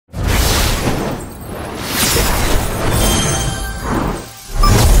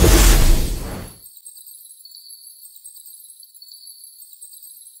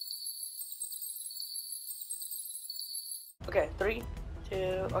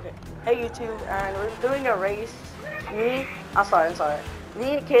up. Okay. Hey YouTube, and we're doing a race. I'm sorry.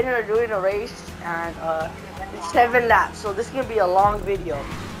 Me and Cadon are doing a race, and it's 7 laps. So this is gonna be a long video.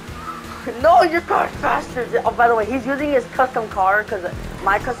 No, your car's faster. Oh, by the way, he's using his custom car because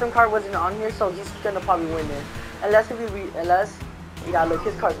my custom car wasn't on here, so he's gonna probably win this. Yeah, look,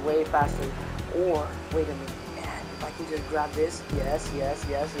 his car's way faster. Or wait a minute, man, if I can just grab this. Yes.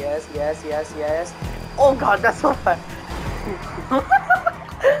 Oh God, that's so fast.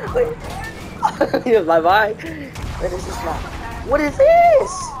 Bye. What is this now? What is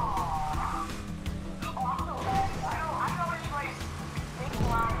this?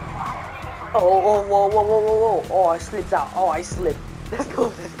 Whoa. Oh, I slipped out. Oh, I slipped. Let's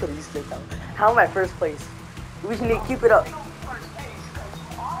go. You slipped out. How am I first place? We just need to keep it up.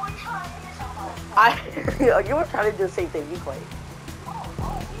 You were trying to do the same thing. Be quiet.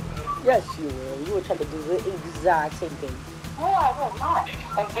 Yes, you were. You were trying to do the exact same thing. No, I will not.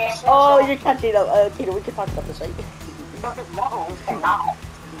 Oh, you're catching up. Peter, we can talk about this, right? No, not.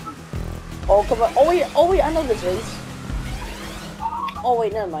 Oh, come on. Oh, wait, I know this race. Oh,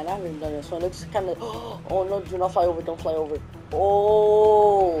 wait, never mind. I haven't done this one. It's kind of... Oh, no, do not fly over. Don't fly over.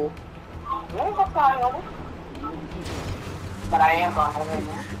 Oh. Where's the flying over? But I am going over.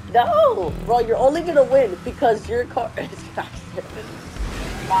 No, bro, you're only going to win because your car is faster.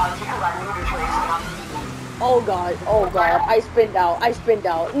 Oh God, I spinned out.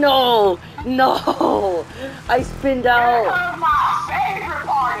 No, I spinned out. Here's my favorite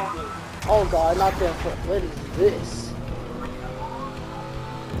part of it. Oh God, not the front. What is this?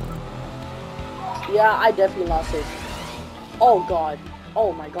 Yeah, I definitely lost this. Oh God,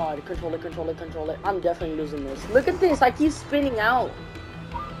 oh my God, control it. I'm definitely losing this. Look at this, I keep spinning out.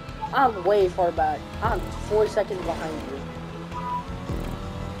 I'm way far back. I'm 4 seconds behind you.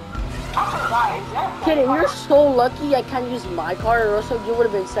 Kidding, you're so lucky I can't use my car, or else you would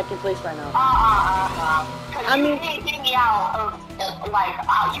have been second place right now. I mean, you didn't get me out of, like,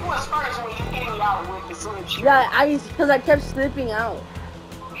 you was first when you hit me out with the slip shit. Yeah, because I kept slipping out.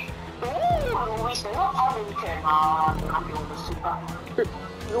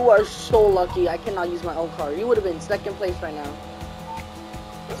 You are so lucky I cannot use my own car. You would have been second place right now.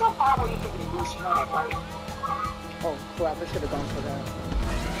 There's no part where you can reduce money, right? Oh crap, I should have gone for that.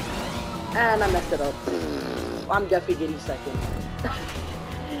 And I messed it up. I'm definitely getting second.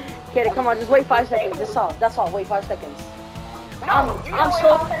 Kid, come on, just wait 5 seconds. That's all. Wait 5 seconds.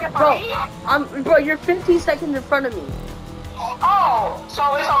 Bro, you're 15 seconds in front of me. Oh,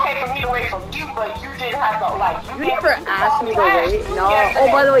 so it's okay for me to wait for you, but you didn't have to, like, you never asked me to wait. No. Oh,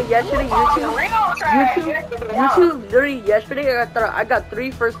 by the way, yesterday, YouTube, literally yesterday, I got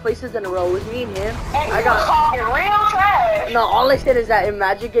 3 first places in a row. It was me and him. I got talking real trash. No, all I said is that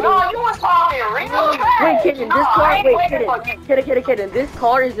imagine getting. No, you was talking real trash. Wait, Kitten, this car. Wait, Kitten, this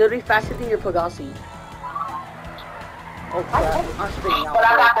car is literally faster than your Pegasi. Oh crap, I'm spinning out. But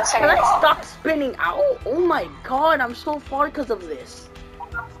I got the same. Can I stop spinning out? Oh my God, I'm so far because of this.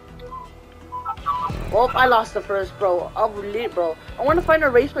 Well, I lost the first, bro. I'm lit, bro. I want to find a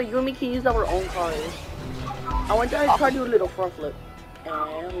race where you and me can use our own cars. I want to try to do a little front flip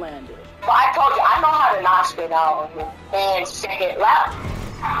and land it. But I told you, I know how to not spin out and second lap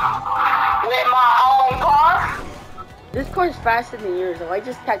with my own car. This car is faster than yours. If I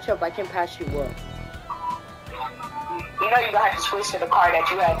just catch up, I can pass you up. You know you're gonna have to switch to the car that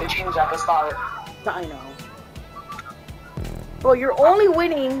you had to choose at the start. I know. Bro, you're only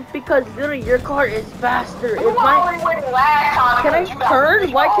winning because literally your car is faster. You were only winning last time. Can I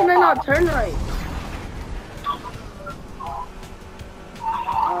turn? Why can I not turn right?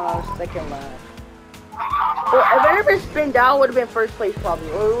 Second lap. Well, if I never spinned out, would have been first place probably,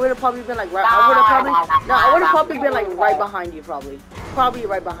 or it would have probably been like right. I would have probably been like right behind you probably. Probably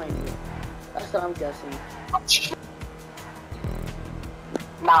right behind you. That's what I'm guessing.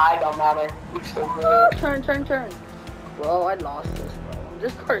 Nah, it don't matter. You still good. Turn. Bro, I lost this, bro.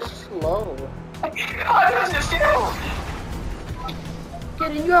 This car is slow.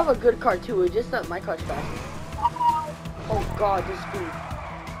 Kid, you have a good car too. It's just that my car's faster. Oh God, this speed.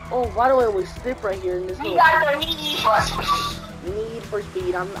 Oh, by the way, we slip right here in this. You got the need for speed. Need for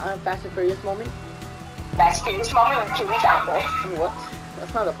speed. I'm Fast and Furious moment. Fast and Furious moment. Can we count that? What?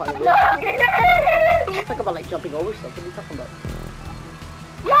 That's not a part of it. Let's talk about like jumping over stuff. What are you talking about?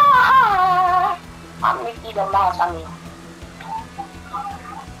 Yeah! I'm Mickey the Mouse, I mean.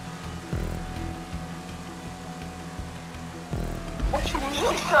 What you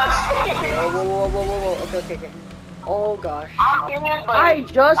mean, son? Whoa. Okay. Oh gosh. I'm kidding, but I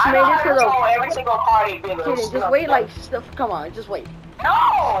just I made know it how to to the. control every single party business. Kidding, just wait like stuff. Come on, just wait.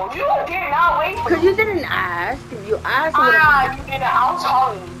 No, you did not wait for Cause me. you didn't ask. If you asked, I Ah, you didn't. I was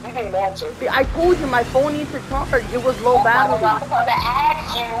calling you. You didn't answer. I told you my phone needs to charge. It was low battery. I'm supposed to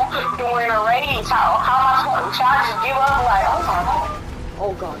ask you during a race. How am I supposed to just give up? Like, oh my god.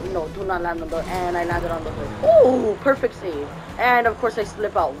 Oh god, no, do not land on the, and I landed on the hood. Oh, perfect save. And of course I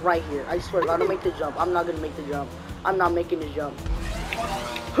slip out right here. I swear, I don't make the jump. I'm not gonna make the jump. I'm not making the jump.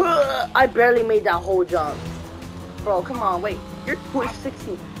 I barely made that whole jump. Bro, come on, wait. You're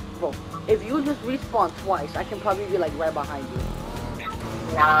 16. Bro, if you just respawn twice, I can probably be like right behind you.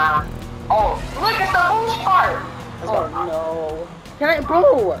 Nah. Oh, look at the boost part. Oh no. Can I,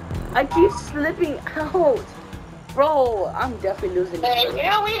 bro? I keep slipping out. Bro, I'm definitely losing And this.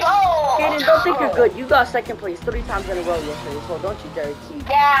 here we go. Kaden, don't think you're good. You got second place 3 times in a row yesterday, so don't you dare cheat.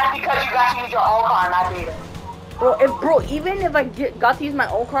 Yeah, because you got to use your own car and I didn't. Bro, even if I got to use my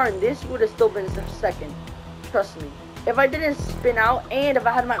own car in this, you would have still been second. Trust me. If I didn't spin out and if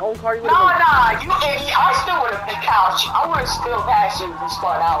I had my own car, you would have been. Nah, you idiot. I still would have been couch. I would have still passed you and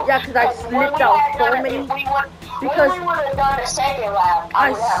spun out. Yeah, because I slipped out so many. Because we would have done the second lap,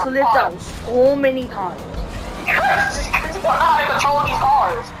 I slipped out so many times. Because you don't know how to control these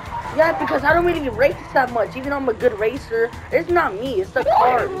cars. Yeah, because I don't really race that much. Even though I'm a good racer, it's not me, it's the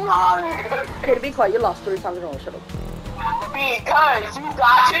car. Okay, to be quiet, you lost 3 times in a row. Shut up. Because you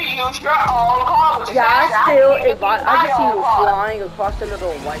got to use your own car. Yeah, I just see you flying across the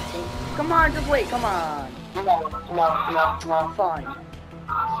little white thing. Come on, just wait, come on. No. Fine.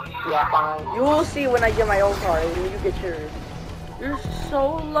 Yeah, fine. You'll see when I get my own car and you get yours. You're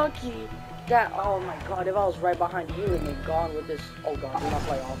so lucky that, oh my god, if I was right behind you and then gone with this, oh god, do not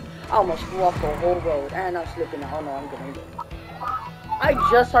play off. I almost flew off the whole road and I'm slipping out. Oh no, I'm gonna get it. I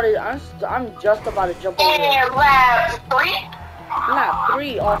just started, I'm just about to jump over here. And lap 3? Lap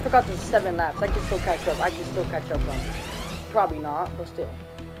 3? Oh, I forgot the 7 laps. I can still catch up. Probably not, but still.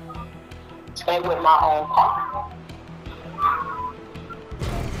 Stay with my own car.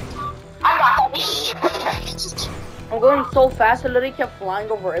 I got the I'm going so fast, I literally kept flying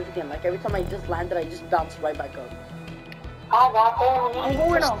over everything. Like every time I just landed, I just bounced right back up. I'm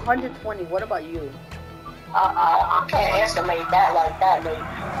going 120. What about you? I can't estimate that like that, mate.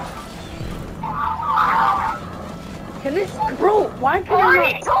 Can this, bro? Why can't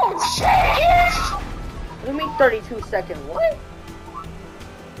I? 32 seconds? What do you mean 32 seconds? What?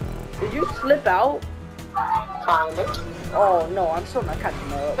 Did you slip out? Kinda. Oh no, I'm still not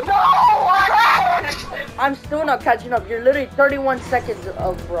catching up. No, I crashed! I'm still not catching up. You're literally 31 seconds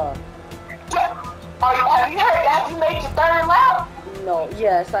of bruh. Have you heard that you made your 3rd lap? No,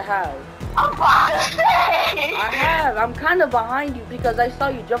 yes, I have. I'm about to say! I have. I'm kind of behind you because I saw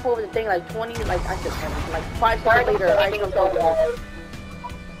you jump over the thing like 20, like I said 20, like 5 seconds later. I jumped over it.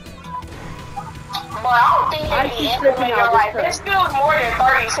 But I don't think I keep slipping out right. It's still more than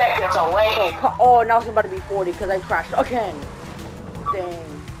 30 seconds away. Oh, now it's about to be 40 because I crashed again.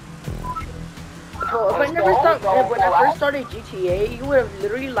 Dang. Bro, when I first started GTA, you would have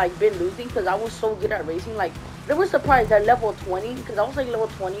literally like been losing because I was so good at racing. Like, they were surprised at level 20 because I was like level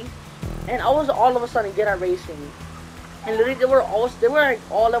 20, and I was all of a sudden good at racing. And literally, they were like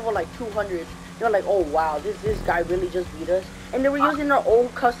all level like 200. They were like, oh wow, this guy really just beat us. And they were using their own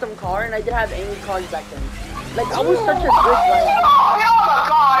custom car, and I didn't have any cars back then. Like, I was such a good driver. Oh my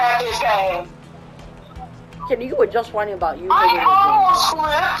god, at this game. Kenny, you were just whining about you. I almost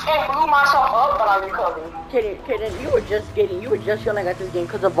slipped and blew myself up, but I recovered. Kenny, you were just yelling at this game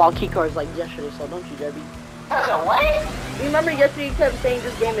because of all key cards like yesterday, so don't you dare be. What? You remember yesterday you kept saying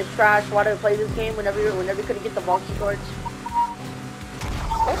this game is trash, why do I play this game whenever you couldn't get the ball key cards?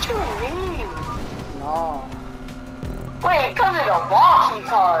 What you mean? No. Wait, because of the ball key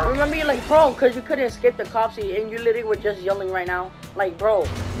card. Remember you like, bro, because you couldn't escape the cops and you literally were just yelling right now. Like, bro,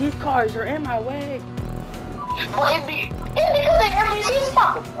 these cars are in my way. Well, it's because the NPCs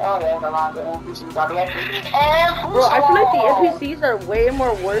fucking. Oh, yeah, the NPCs are the NPCs. Bro, I feel like the NPCs are way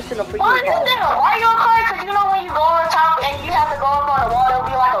more worse than the freaking Why cars. is there a Mario Kart? Because you know when you go on top and you have to go up on the wall, there'll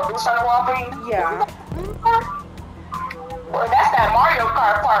be like a boost on the wall for you? Yeah. Well, that's that Mario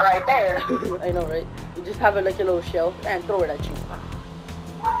Kart part right there. I know, right? You just have it like a little shelf and throw it at you.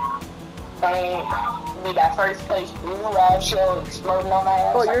 And be that first place blue ass shell exploding on my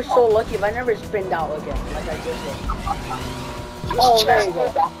ass. Bro, you're so lucky if I never spinned out again, like I just did. Oh, there you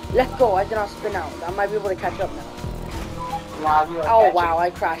go. Let's go. I did not spin out. I might be able to catch up now. Oh, wow.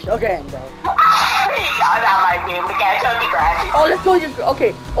 I crashed again, bro. I might be able to catch up. Crashing. Oh, let's go.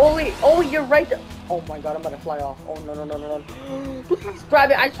 Okay. Oh, wait. Oh, you're right there. Oh, my God. I'm about to fly off. Oh, no. Please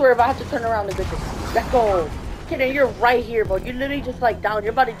grab it. I swear if I have to turn around and get this. Let's go. Kidding, you're right here, bro. You're literally just like down.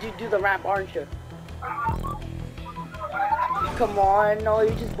 You're about to do the ramp, aren't you? Come on, no,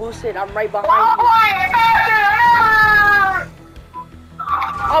 you just boosted. I'm right behind you.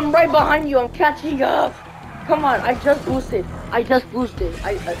 I'm right behind you. I'm catching up. Come on, I just boosted. I just boosted.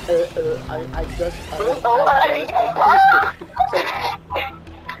 I just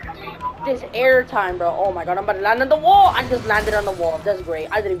this air time, bro. Oh my god, I'm about to land on the wall. I just landed on the wall. That's great.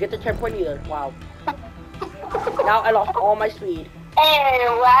 I didn't get the checkpoint either. Wow. Now I lost all my speed.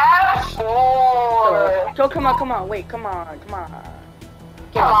 And lap 4. So come on. Wait, come on. Come on,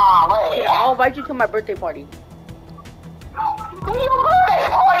 wait. I'll invite you to my birthday party. Your birthday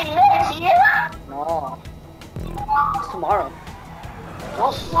party next year? No. It's tomorrow.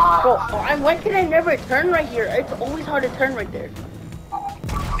 What's not? Bro, why can I never turn right here? It's always hard to turn right there. I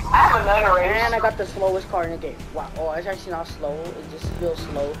have another race. And I got the slowest car in the game. Wow. Oh, it's actually not slow. It just feels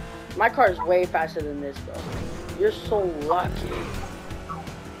slow. My car is way faster than this, bro. You're so lucky.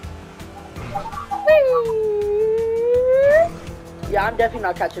 Yeah, I'm definitely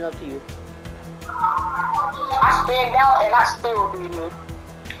not catching up to you. I spin out and I still beat you.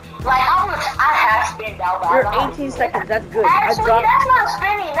 Like, I have spinned out. You're 18 seconds. That's good. Actually, that's not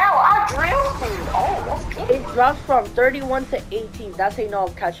spinning now. I drifted. Oh, that's good. It drops from 31 to 18. That's how you know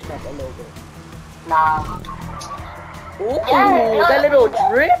I'm catching up a little bit. Nah. Ooh, that little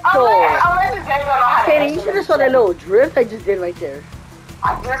drift though. Kenny, you should have saw that little drift I just did right there.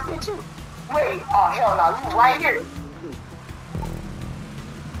 I drifted too. Wait, oh hell no, you right here.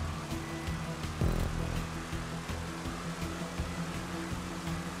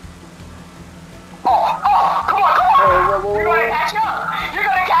 Oh, come on. Whoa. You're gonna catch up. You're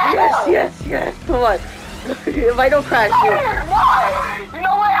gonna catch up. Yes. Come on. If I don't crash you. Why? You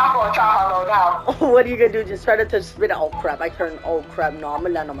know what? I'm gonna try hard now. What are you gonna do? Just try to spin it. Oh crap, I turned. Oh crap, no, I'm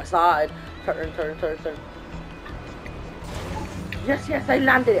gonna land on my side. Turn. Yes, I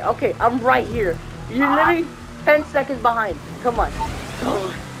landed it. Okay, I'm right here. You're literally 10 seconds behind. Come on.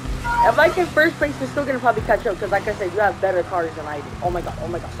 If I can first place, we're still gonna probably catch up because like I said, you have better cars than I do. Oh my god,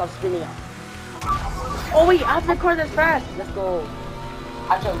 stop spinning out. Oh wait, I have the car that's fast. Let's go.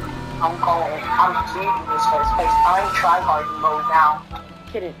 I'm cheating this first place. I'm tryhard mode now.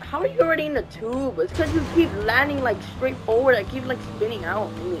 Kidding. How are you already in the tube? It's because you keep landing like straight forward. I keep like spinning out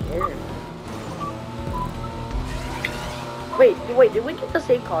in the air. Wait, did we get the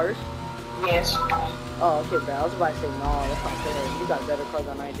same cars? Yes. Oh, okay, bro. I was about to say, no, that's not fair. You got better cars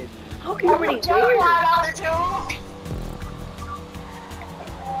than I did. How are you already there?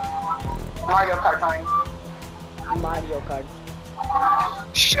 Mario Kart time. Mario Kart.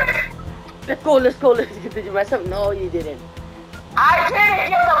 Shit. Let's go. Did you mess up? No, you didn't. I didn't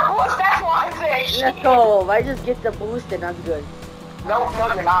get the boost, that's why I said shit. Let's go. If I just get the boost, then that's good. No,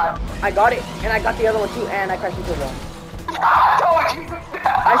 you're not. I got it, and I got the other one too, and I crashed into the wall. I told you.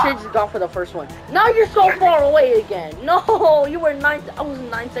 I should have just gone for the first one. Now you're so far away again. No, you were 9. I was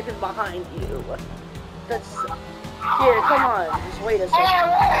 9 seconds behind you. That's. Here, come on. Just wait a second.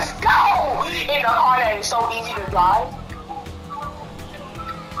 And let's go! In the car that is so easy to drive.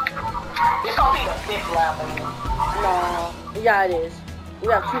 It's gonna be the 5th lap. No. Yeah, it is. We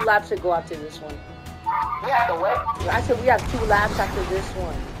have 2 laps to go after this one. We have to what? I said we have 2 laps after this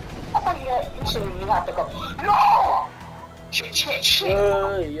one. Oh yeah, you said you have to go. No! Shit.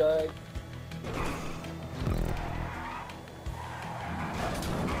 Yeah.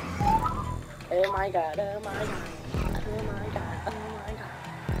 Oh my god.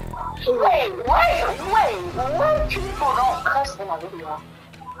 Wait, what people don't cuss in a video?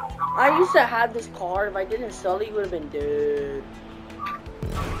 I used to have this car. If I didn't sell it, you would have been dead.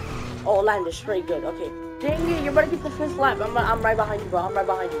 Oh, landed straight good. Okay. Dang it, you're about to get the 5th lap. I'm right behind you, bro. I'm right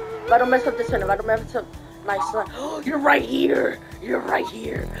behind you. If I don't mess up this turn, if I don't mess up nice lap. Oh, you're right here.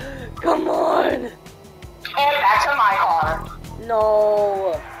 Come on. And back to my car.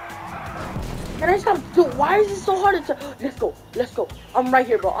 No. Can I stop? Dude, why is it so hard to... Let's go. I'm right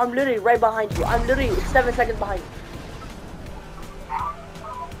here, bro. I'm literally right behind you. I'm literally 7 seconds behind you.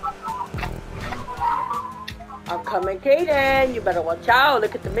 I'm coming, Cadon. You better watch out.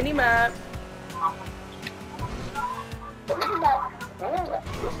 Look at the mini-map.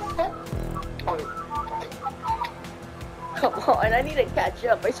 Come on, I need to catch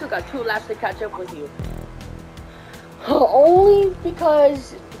up. I still got 2 laps to catch up with you. Only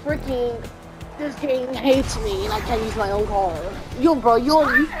because freaking this game hates me and I can't use my own car. Yo, bro,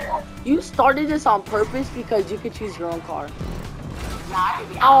 you started this on purpose because you could choose your own car.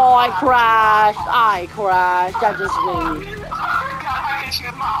 Oh, I crashed. That just made. I can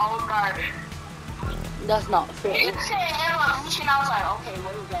choose my own car. That's not fair. You said evolution, I was like, okay,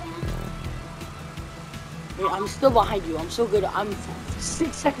 what does that mean? Wait, I'm still behind you. I'm so good. I'm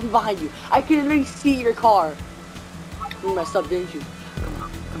 6 seconds behind you. I can literally see your car. You messed up, didn't you? Come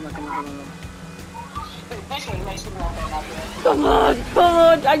on. Come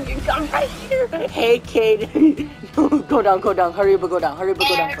on. I'm right here. Hey, kid. Go down. Hurry up and go down.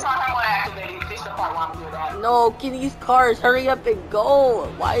 No, get these cars. Hurry up and go.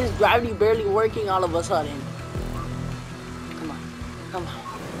 Why is gravity barely working all of a sudden? Come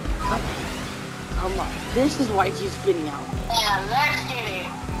on. This is why she's spinning out. Yeah, let's get it.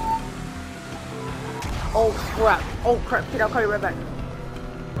 Oh crap. Kid, I'll call you right back.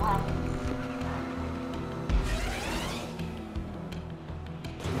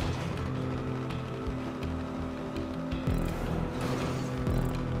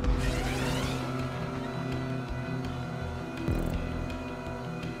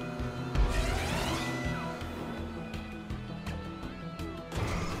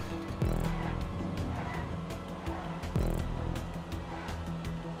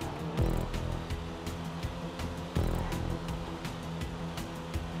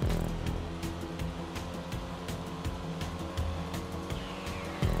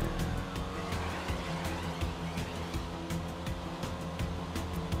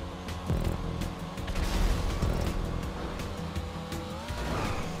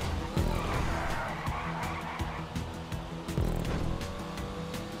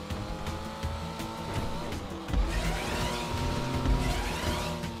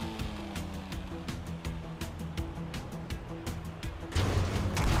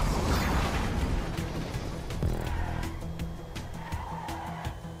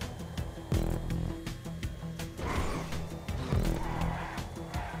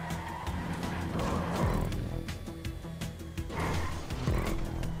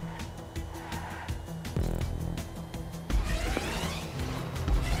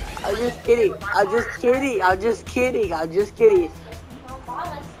 I'm just kidding.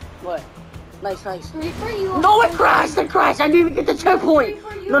 What? Nice. No, it crashed! I didn't even get the checkpoint!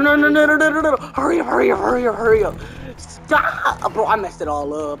 No. Hurry up. Stop! Bro, I messed it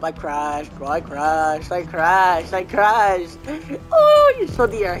all up. I crashed, bro. I crashed. Oh, you're so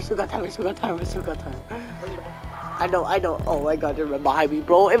dear. I still got time. I know. Oh my god, you're behind me,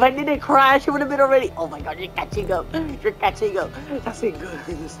 bro. If I didn't crash, it would have been already. Oh my god, you're catching up. That's ain't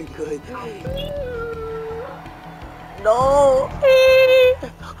good. No.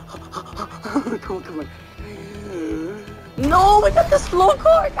 Come on. No, I got the slow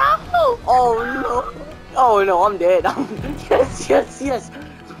car. No. Oh no, I'm dead. Yes.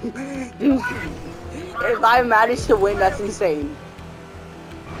 If I manage to win, that's insane.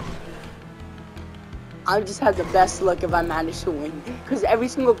 I just had the best luck if I managed to win. Because every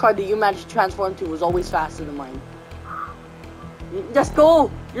single car that you managed to transform to was always faster than mine. Just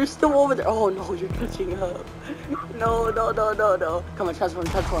go! You're still over there. Oh no, you're catching up. No. Come on,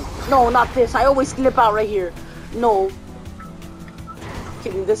 transform. No, not this. I always slip out right here. No.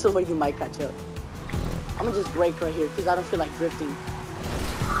 Kidding, this is where you might catch up. I'm gonna just brake right here because I don't feel like drifting.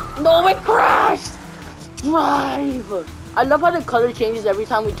 No, it crashed! Drive! I love how the color changes every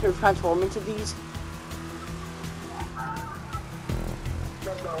time we transform into these.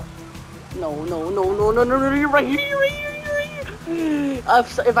 No, you're right here.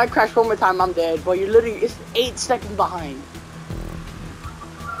 If I crash one more time, I'm dead, bro. You're literally, it's 8 seconds behind.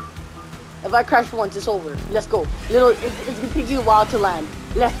 If I crash once, it's over. Let's go. It's gonna take you a while to land.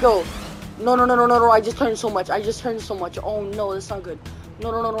 Let's go. No, I just turned so much. Oh no, that's not good. No,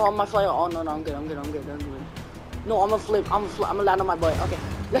 I'm gonna fly. Oh no, I'm good. No, I'm gonna flip. I'm gonna land on my butt. Okay,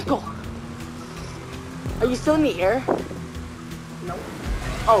 let's go. Are you still in the air? No.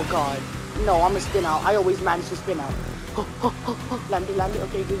 Oh god. No, I'm gonna spin out. I always manage to spin out. Landed.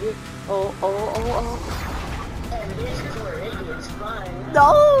 Okay, good. Oh. And this is where it gets fun.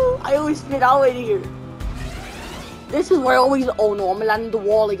 No, I always spin out right here. This is where I always. Oh no, I'm gonna land on the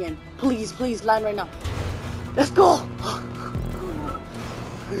wall again. Please land right now. Let's go.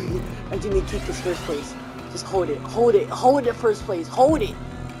 I do need to keep this first place. Just hold it first place. Hold it.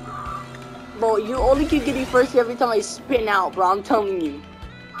 Bro, you only keep getting first every time I spin out, bro. I'm telling you.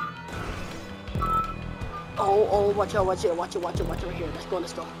 Oh, watch it right here.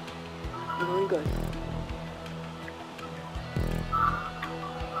 Let's go. You're doing good.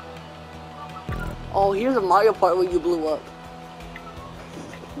 Oh, here's a Mario part where you blew up.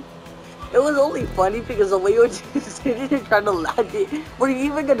 It was only funny because the way you were just sitting there trying to land it. Were you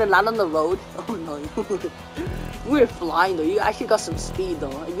even gonna land on the road? Oh no, you were flying though. You actually got some speed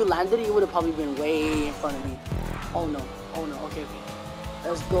though. If you landed it, you would have probably been way in front of me. Oh no, okay.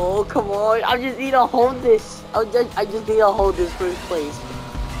 Let's go, come on. I just need to hold this. I just need to hold this first place.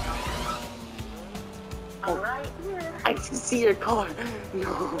 I'm right here. I can see your car.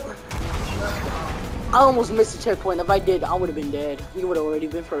 No. I almost missed the checkpoint. If I did, I would have been dead. You would have already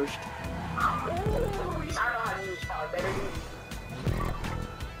been first. Ooh, I know how to use power better than you.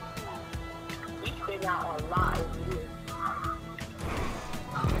 We spin out a lot over here.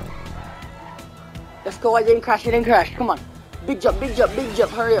 Let's go. I didn't crash. I didn't crash. Come on. Big jump, big jump, big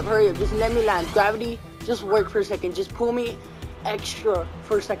jump. Hurry up, hurry up. Just let me land. Gravity, just work for a second. Just pull me extra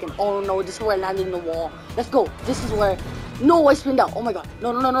for a second. Oh no, this is where I landed in the wall. Let's go. This is where... No, I spinned out. Oh my god.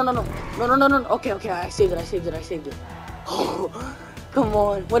 No, no, no, no, no, no. No, no, no, no. Okay, okay. I saved it. I saved it. I saved it. Oh, come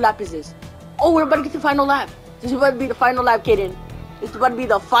on. What lap is this? Oh, we're about to get to the final lap. This is about to be the final lap, Cadon. This is about to be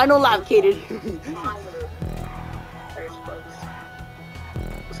the final lap, Cadon.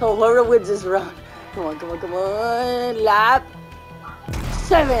 So whoever wins this round. Come on, come on, come on. Lap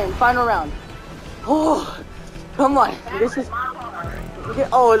 7. Final round. Oh, come on. This is...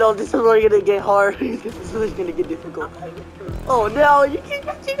 Oh no, this is really gonna get hard. This is really gonna get difficult. Oh no, you keep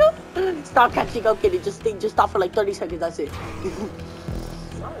catching up. Stop catching up, Kitty. Just stop for like 30 seconds. That's it.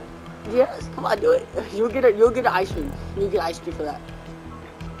 Yes, come on, do it. You'll get an ice cream. You'll get ice cream for that.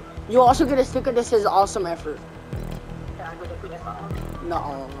 You'll also get a sticker that says awesome effort. No,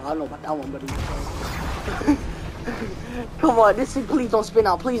 I don't know about that one, buddy. Come on, this is... Please don't spin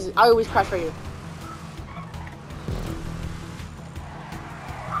out. Please, I always crash right here.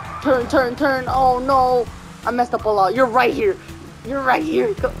 Turn, turn, turn. Oh no, I messed up a lot. You're right here. You're right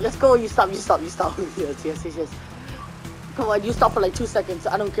here. Go, let's go. You stop. You stop. You stop. Yes, yes, yes, yes. Come on, you stop for like 2 seconds.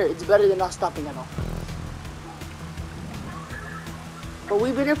 I don't care. It's better than not stopping at all. But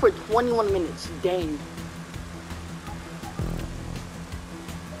we've been here for 21 minutes. Dang.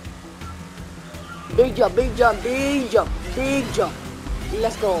 Big jump, big jump, big jump, big jump.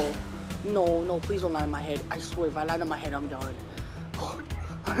 Let's go. No, no, please don't land on my head. I swear, if I land on my head, I'm done.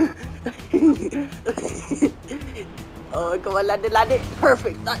 Oh, come on, land it.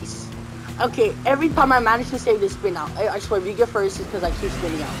 Perfect, nice. Okay, every time I manage to save this spin out, I swear, if you get first, it's because I keep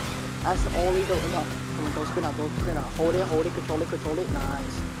spinning out. That's the only no. Come on, don't spin out, don't spin out. Hold it, control it,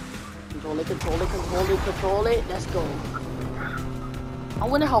 nice. Control it. Let's go. I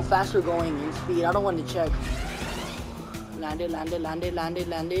wonder how fast we're going in speed. I don't want to check. Land it,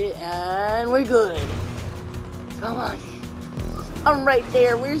 and we're good. Come on. I'm right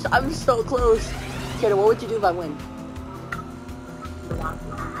there. I'm so close. Okay, what would you do if I win?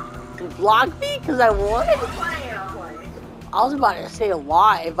 Block me? Because I won? I was about to say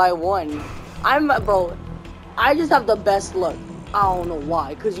why if I won. Bro, I just have the best luck. I don't know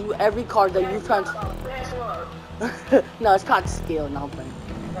why. Because every card that you try to... No, it's called skill. No, I'm playing.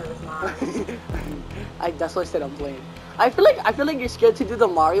 That's what I said I'm playing. I feel like you're scared to do the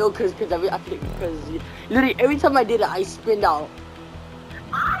Mario because literally every time I did it, I spinned out.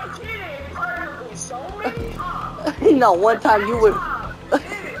 I did it perfectly so many times. No, one time you would.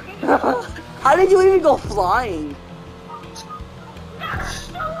 How did you even go flying?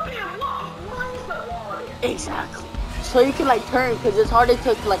 Exactly. So you can like turn because it's harder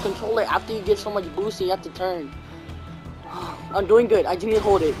to like control it after you get so much boost. And you have to turn. I'm doing good. I just need to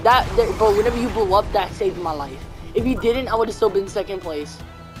hold it. Bro, whenever you blew up, that saved my life. If you didn't, I would have still been second place.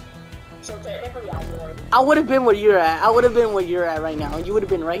 So technically, I won. I would have been where you're at. I would have been where you're at right now. You would have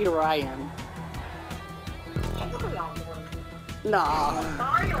been right here where I am. Technically, I won. Nah.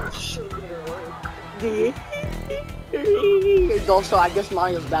 Mario should work. Also, I guess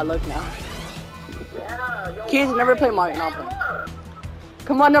Mario's bad luck now. Yeah, Kids never play Mario. No, I'm playing.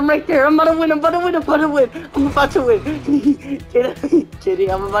 Come on, I'm right there. I'm about to win. I'm about to win.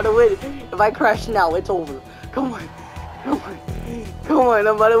 Kidding. I'm about to win. If I crash now, it's over. Come on. I'm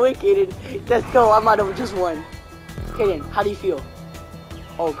about to win, Cadon. Let's go. I'm about to just won. Cadon, how do you feel?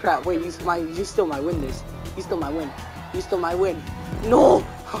 Oh crap! Wait, you still might win this. You still might win. No.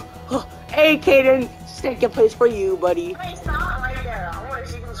 Hey, Cadon. Second place for you, buddy. Wait, stop right there. I want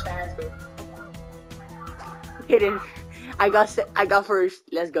to see who's faster. Cadon. I got first.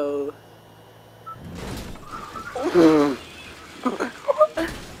 Let's go.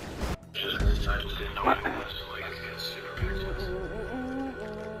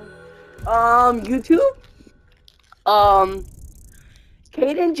 YouTube.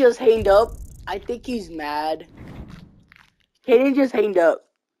 Cadon just hanged up. I think he's mad. Cadon just hanged up.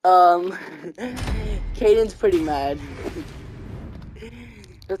 Cadon's pretty mad.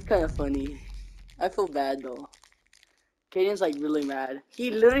 That's kind of funny. I feel bad though. Cadon's like really mad.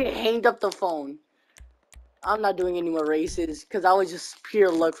 He literally hanged up the phone. I'm not doing any more races because that was just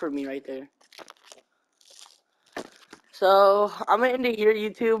pure luck for me right there. So I'm gonna end it here,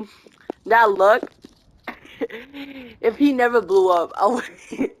 YouTube. That luck. If he never blew up, I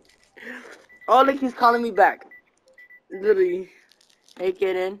Oh, look, he's calling me back. Literally. Hey,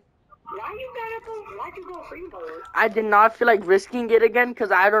 Cadon. Why'd you go free mode? I did not feel like risking it again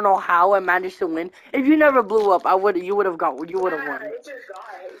because I don't know how I managed to win. If you never blew up, you would have won. It just got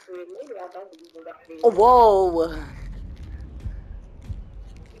maybe I don't even got me. Oh, whoa.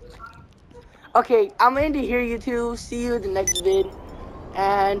 Okay, I'm going to hear you two. See you in the next vid.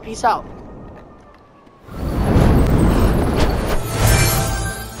 And peace out.